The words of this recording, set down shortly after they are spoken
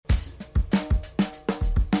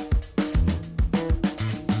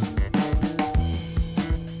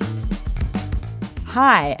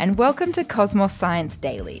Hi, and welcome to Cosmos Science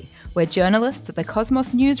Daily, where journalists at the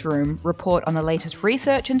Cosmos newsroom report on the latest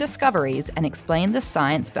research and discoveries and explain the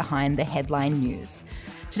science behind the headline news.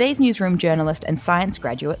 Today's newsroom journalist and science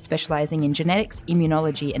graduate specialising in genetics,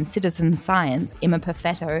 immunology, and citizen science, Emma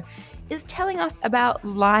Perfetto, is telling us about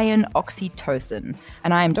lion oxytocin.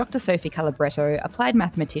 And I am Dr. Sophie Calabretto, applied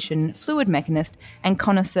mathematician, fluid mechanist, and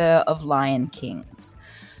connoisseur of lion kings.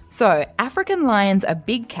 So, African lions are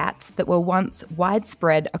big cats that were once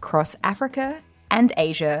widespread across Africa and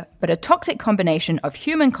Asia, but a toxic combination of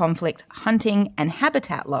human conflict, hunting, and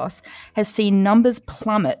habitat loss has seen numbers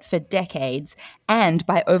plummet for decades and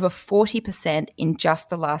by over 40% in just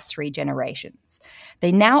the last 3 generations.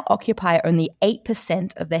 They now occupy only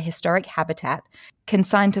 8% of their historic habitat,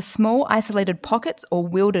 consigned to small isolated pockets or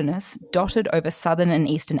wilderness dotted over southern and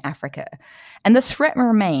eastern Africa. And the threat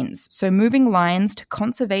remains, so moving lions to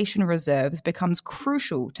conservation reserves becomes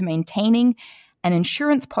crucial to maintaining an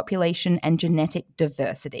insurance population and genetic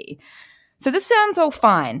diversity. So this sounds all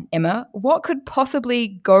fine, Emma. What could possibly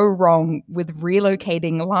go wrong with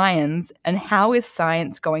relocating lions, and how is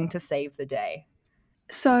science going to save the day?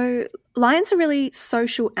 So lions are really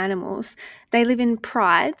social animals. They live in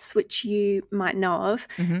prides, which you might know of,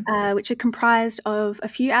 which are comprised of a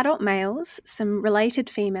few adult males, some related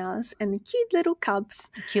females, and the cute little cubs.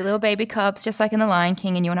 Cute little baby cubs, just like in The Lion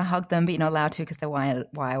King, and you want to hug them, but you're not allowed to because they're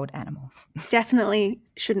wild animals. Definitely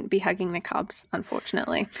shouldn't be hugging the cubs,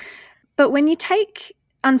 unfortunately. But when you take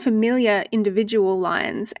unfamiliar individual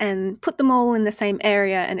lions and put them all in the same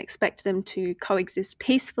area and expect them to coexist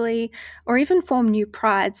peacefully or even form new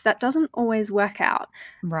prides, that doesn't always work out.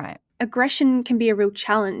 Right. Aggression can be a real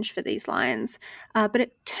challenge for these lions, but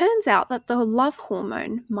it turns out that the love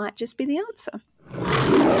hormone might just be the answer.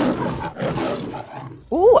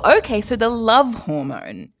 Oh, okay, so the love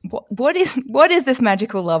hormone. What is this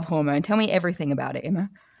magical love hormone? Tell me everything about it,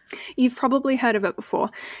 Emma. You've probably heard of it before.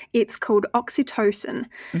 It's called oxytocin,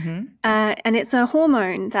 and it's a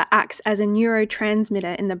hormone that acts as a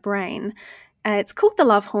neurotransmitter in the brain. It's called the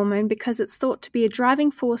love hormone because it's thought to be a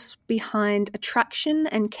driving force behind attraction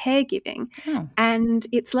and caregiving, and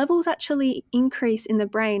its levels actually increase in the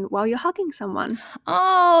brain while you're hugging someone.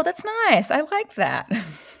 Oh, that's nice. I like that.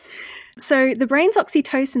 So the brain's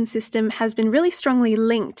oxytocin system has been really strongly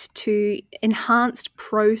linked to enhanced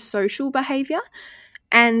pro-social behaviour.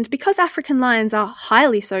 And because African lions are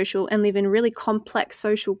highly social and live in really complex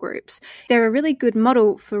social groups, they're a really good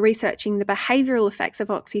model for researching the behavioural effects of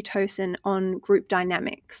oxytocin on group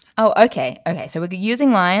dynamics. Oh, okay. Okay, so we're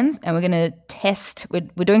using lions and we're going to test. We're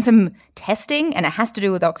doing some testing and it has to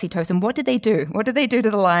do with oxytocin. What did they do? What did they do to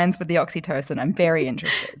the lions with the oxytocin? I'm very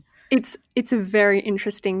interested. It's a very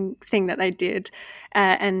interesting thing that they did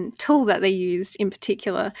and tool that they used in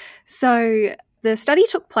particular. So the study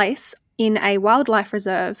took place in a wildlife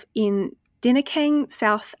reserve in Dinakeng,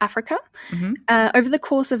 South Africa, over the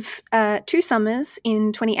course of 2 summers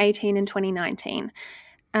in 2018 and 2019.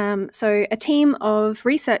 So a team of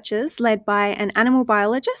researchers led by an animal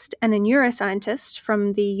biologist and a neuroscientist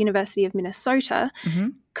from the University of Minnesota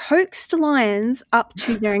coaxed lions up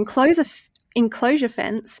to their enclosure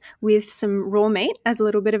fence with some raw meat as a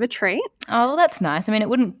little bit of a treat. Oh, well, that's nice. I mean, it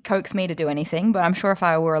wouldn't coax me to do anything, but I'm sure if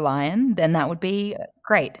I were a lion, then that would be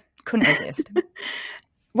great. Couldn't resist.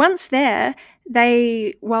 Once there,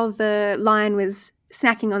 while the lion was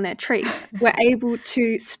snacking on their treat, were able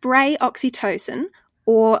to spray oxytocin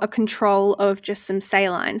or a control of just some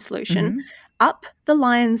saline solution up the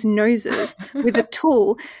lion's noses with a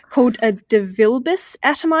tool called a De Vilbiss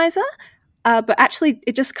atomizer. But actually,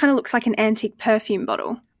 it just kind of looks like an antique perfume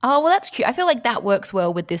bottle. Oh, well, that's cute. I feel like that works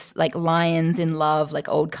well with this, like, lions in love, like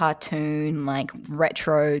old cartoon, like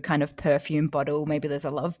retro kind of perfume bottle. Maybe there's a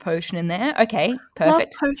love potion in there. Okay,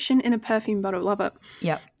 perfect. Love potion in a perfume bottle. Love it.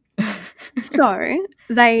 Yep. So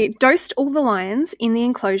they dosed all the lions in the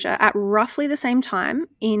enclosure at roughly the same time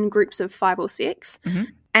in groups of 5 or 6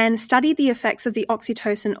 and studied the effects of the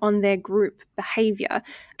oxytocin on their group behaviour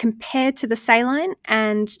compared to the saline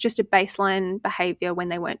and just a baseline behaviour when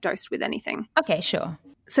they weren't dosed with anything. Okay, sure.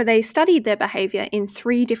 So they studied their behaviour in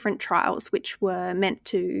 3 different trials, which were meant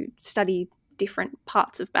to study different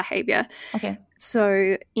parts of behaviour. Okay.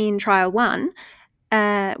 So in trial 1,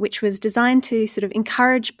 which was designed to sort of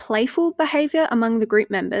encourage playful behaviour among the group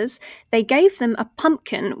members, they gave them a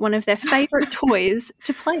pumpkin, one of their favourite toys,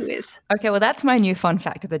 to play with. Okay, well, that's my new fun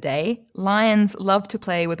fact of the day. Lions love to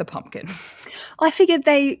play with a pumpkin. I figured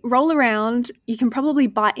they roll around, you can probably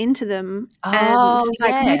bite into them, and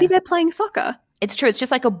maybe they're playing soccer. It's true. It's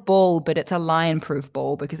just like a ball, but it's a lion-proof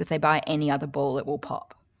ball because if they buy any other ball, it will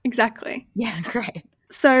pop. Exactly. Yeah, great.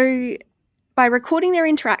 So By recording their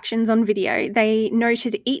interactions on video, they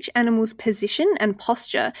noted each animal's position and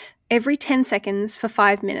posture every 10 seconds for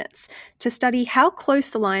 5 minutes to study how close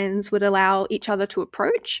the lions would allow each other to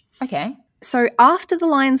approach. Okay. So after the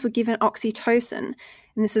lions were given oxytocin,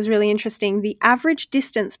 and this is really interesting, the average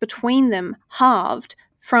distance between them halved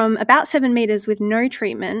from about 7 meters with no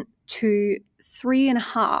treatment to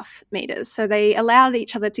 3.5 meters. So they allowed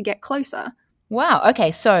each other to get closer. Wow.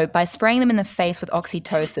 Okay. So by spraying them in the face with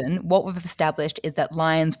oxytocin, what we've established is that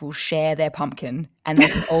lions will share their pumpkin and they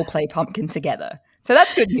can all play pumpkin together. So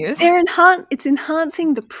that's good news. It's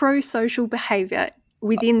enhancing the pro-social behavior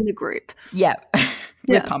within the group. Yeah.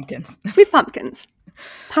 With pumpkins. With pumpkins.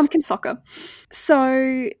 Pumpkin soccer.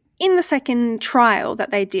 So in the second trial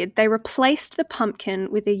that they did, they replaced the pumpkin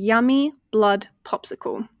with a yummy blood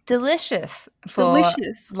popsicle. Delicious for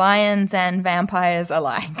lions and vampires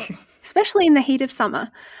alike. Especially in the heat of summer.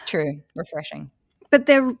 True. Refreshing. But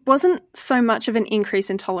there wasn't so much of an increase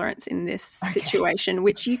in tolerance in this situation,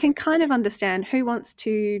 which you can kind of understand. Who wants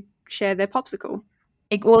to share their popsicle?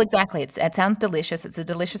 Well, exactly. It sounds delicious. It's a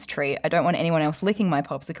delicious treat. I don't want anyone else licking my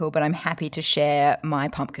popsicle, but I'm happy to share my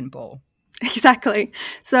pumpkin ball. Exactly.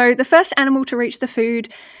 So the first animal to reach the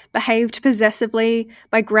food behaved possessively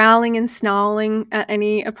by growling and snarling at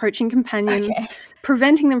any approaching companions,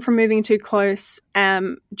 preventing them from moving too close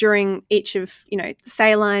during each of,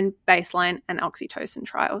 saline, baseline, and oxytocin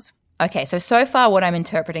trials. Okay, so far what I'm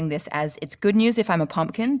interpreting this as, it's good news if I'm a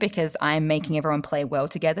pumpkin because I'm making everyone play well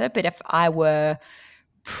together. But if I were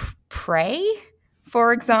prey,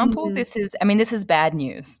 for example, this is bad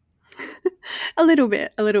news. A little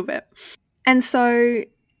bit. And so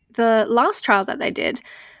the last trial that they did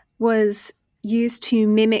was used to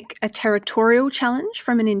mimic a territorial challenge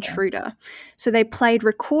from an intruder. So they played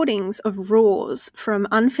recordings of roars from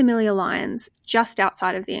unfamiliar lions just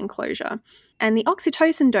outside of the enclosure. And the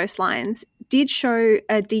oxytocin dose lions did show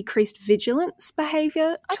a decreased vigilance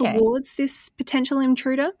behavior towards this potential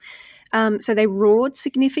intruder. So they roared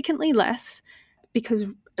significantly less because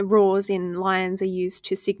roars in lions are used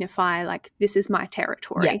to signify, like, this is my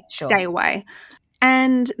territory, stay away.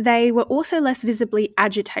 And they were also less visibly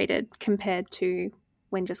agitated compared to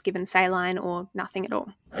when just given saline or nothing at all.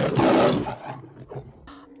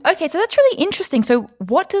 Okay, so that's really interesting. So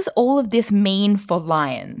what does all of this mean for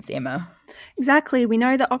lions, Emma? Exactly. We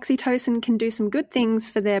know that oxytocin can do some good things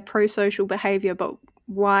for their pro-social behaviour, but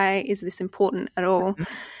why is this important at all?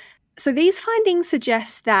 So these findings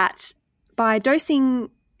suggest that by dosing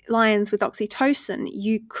lions with oxytocin,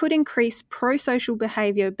 you could increase pro-social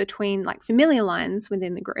behaviour between familiar lions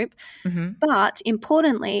within the group, but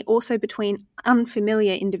importantly also between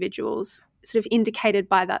unfamiliar individuals, sort of indicated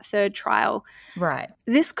by that third trial. Right.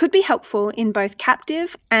 This could be helpful in both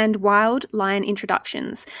captive and wild lion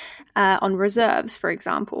introductions on reserves, for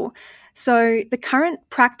example. So the current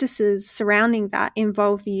practices surrounding that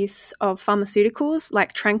involve the use of pharmaceuticals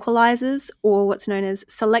like tranquilizers or what's known as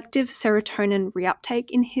selective serotonin reuptake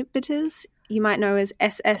inhibitors. You might know as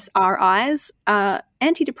SSRIs,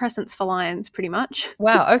 antidepressants for lions, pretty much.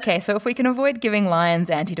 Wow, okay. So if we can avoid giving lions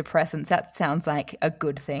antidepressants, that sounds like a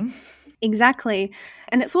good thing. Exactly.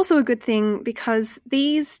 And it's also a good thing because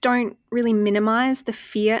these don't really minimize the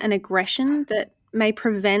fear and aggression that may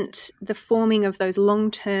prevent the forming of those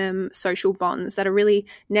long-term social bonds that are really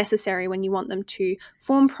necessary when you want them to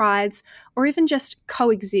form prides or even just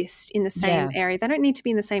coexist in the same area. They don't need to be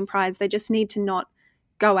in the same prides. They just need to not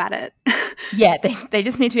go at it. They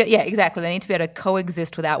just need to be, exactly. They need to be able to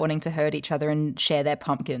coexist without wanting to hurt each other and share their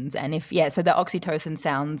pumpkins. And so the oxytocin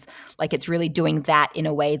sounds like it's really doing that in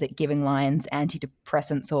a way that giving lions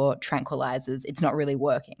antidepressants or tranquilizers, it's not really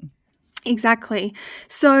working. Exactly.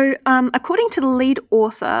 So according to the lead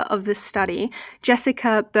author of this study,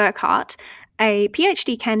 Jessica Burkhart, a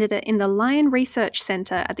PhD candidate in the Lion Research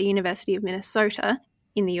Center at the University of Minnesota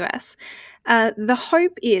in the US, the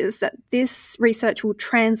hope is that this research will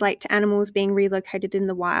translate to animals being relocated in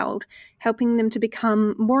the wild, helping them to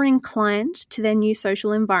become more inclined to their new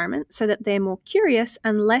social environment so that they're more curious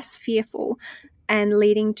and less fearful, and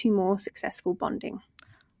leading to more successful bonding.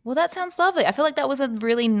 Well, that sounds lovely. I feel like that was a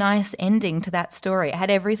really nice ending to that story. It had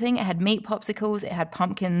everything. It had meat popsicles, it had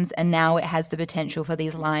pumpkins, and now it has the potential for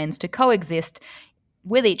these lions to coexist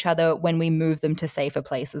with each other when we move them to safer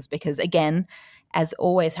places. Because again, as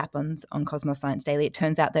always happens on Cosmos Science Daily, it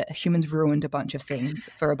turns out that humans ruined a bunch of things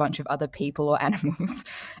for a bunch of other people or animals,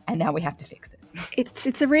 and now we have to fix it.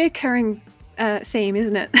 It's a reoccurring theme,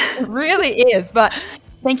 isn't it? It really is, but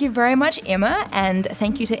thank you very much, Emma, and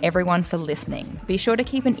thank you to everyone for listening. Be sure to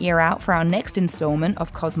keep an ear out for our next installment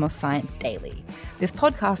of Cosmos Science Daily. This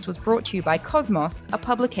podcast was brought to you by Cosmos, a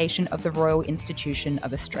publication of the Royal Institution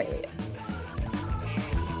of Australia.